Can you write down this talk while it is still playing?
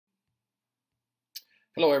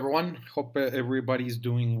Hello everyone, hope everybody's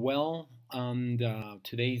doing well. On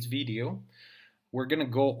today's video, we're gonna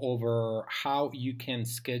go over how you can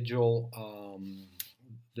schedule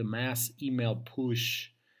the mass email push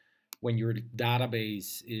when your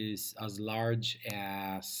database is as large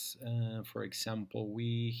as, for example,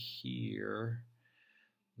 let's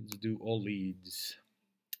do all leads.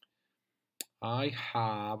 I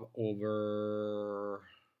have over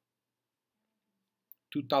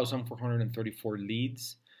 2,434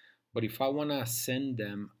 leads. But if I want to send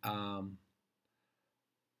them a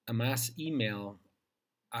mass email,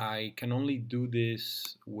 I can only do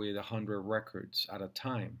this with 100 records at a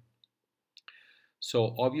time.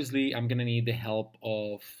 So obviously, I'm going to need the help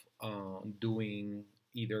of doing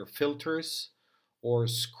either filters or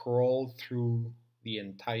scroll through the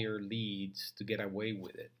entire leads to get away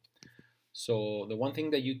with it. So the one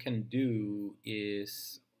thing that you can do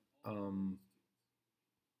is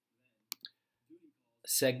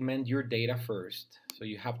segment your data first. So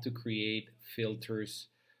you have to create filters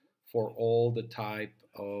for all the type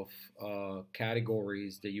of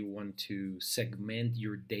categories that you want to segment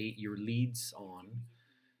your leads on.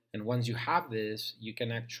 And once you have this, you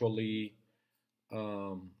can actually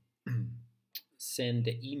um, send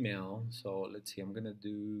the email. So let's see, I'm gonna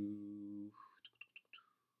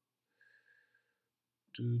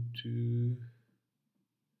I'm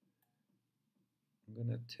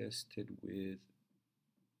gonna test it with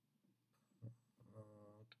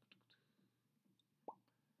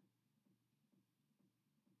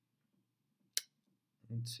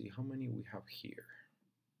let's see how many we have here.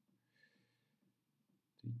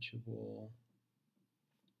 Teachable.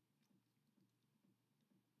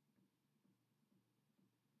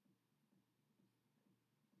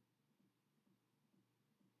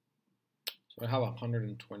 So I have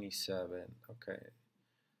 127. Okay.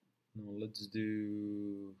 Now let's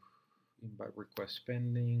do invite request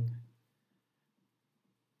pending.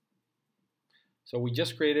 So we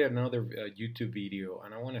just created another YouTube video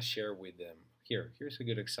and I want to share with them. Here's a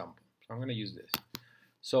good example. So I'm going to use this.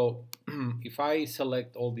 So if I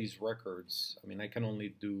select all these records, I mean, I can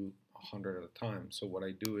only do 100 at a time. So what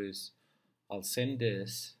I do is I'll send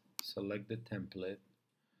this, select the template,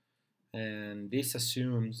 and this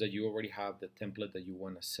assumes that you already have the template that you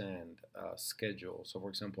want to send schedule. So for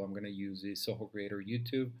example, I'm going to use this Zoho Creator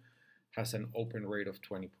YouTube has an open rate of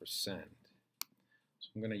 20%. So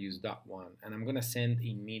I'm going to use that one and I'm going to send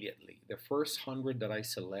immediately. The first 100 that I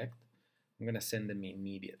select, I'm going to send them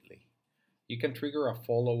immediately. You can trigger a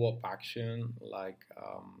follow-up action like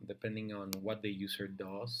depending on what the user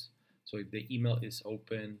does. So if the email is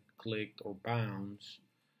open, clicked, or bounced,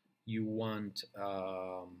 you want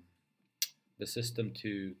the system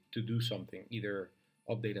to do something, either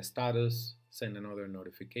update a status, send another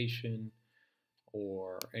notification,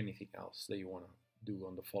 or anything else that you want to do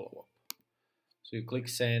on the follow-up. So you click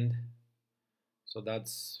send, so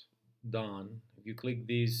that's done. If you click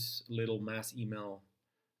this little mass email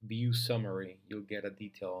view summary, you'll get a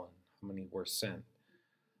detail on how many were sent.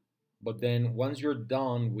 But then once you're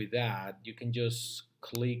done with that, you can just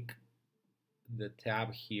click the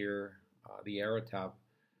tab here, the arrow tab,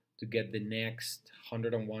 to get the next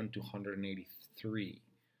 101 to 183.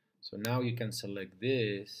 So now you can select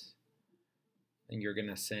this and you're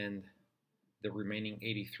gonna send the remaining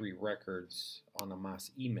 83 records on a mass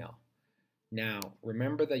email. Now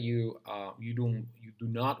remember that you do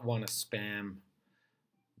not want to spam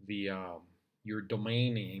the your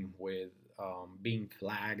domain name with being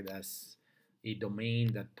flagged as a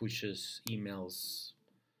domain that pushes emails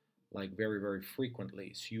like very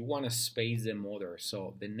frequently. So you want to space them order.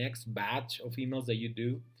 So the next batch of emails that you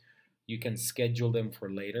do, you can schedule them for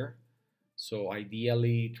later. So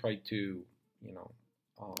ideally try to,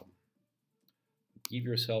 give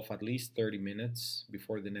yourself at least 30 minutes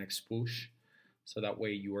before the next push. So that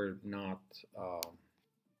way you are not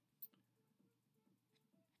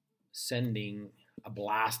sending a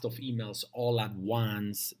blast of emails all at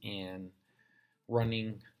once and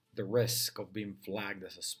running the risk of being flagged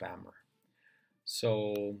as a spammer.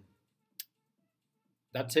 So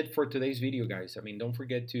that's it for today's video, guys. I mean, don't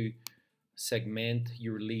forget to segment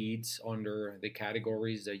your leads under the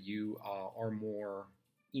categories that you are more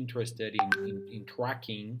interested in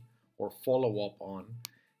tracking or follow up on,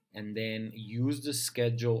 and then use the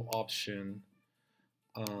schedule option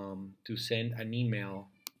to send an email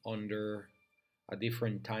under a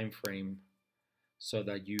different time frame so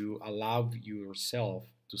that you allow yourself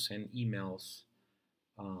to send emails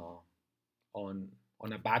on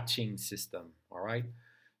a batching system. All right.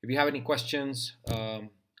 If you have any questions,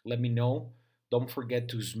 let me know. Don't forget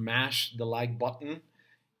to smash the like button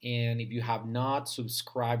And if you have not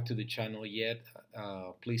subscribed to the channel yet,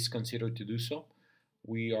 please consider to do so.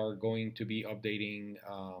 We are going to be updating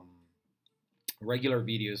regular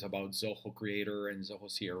videos about Zoho Creator and Zoho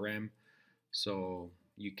CRM, so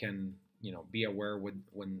you can be aware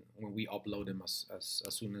when we upload them as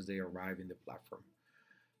soon as they arrive in the platform.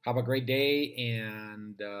 Have a great day,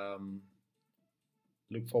 and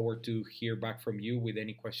look forward to hear back from you with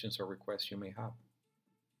any questions or requests you may have.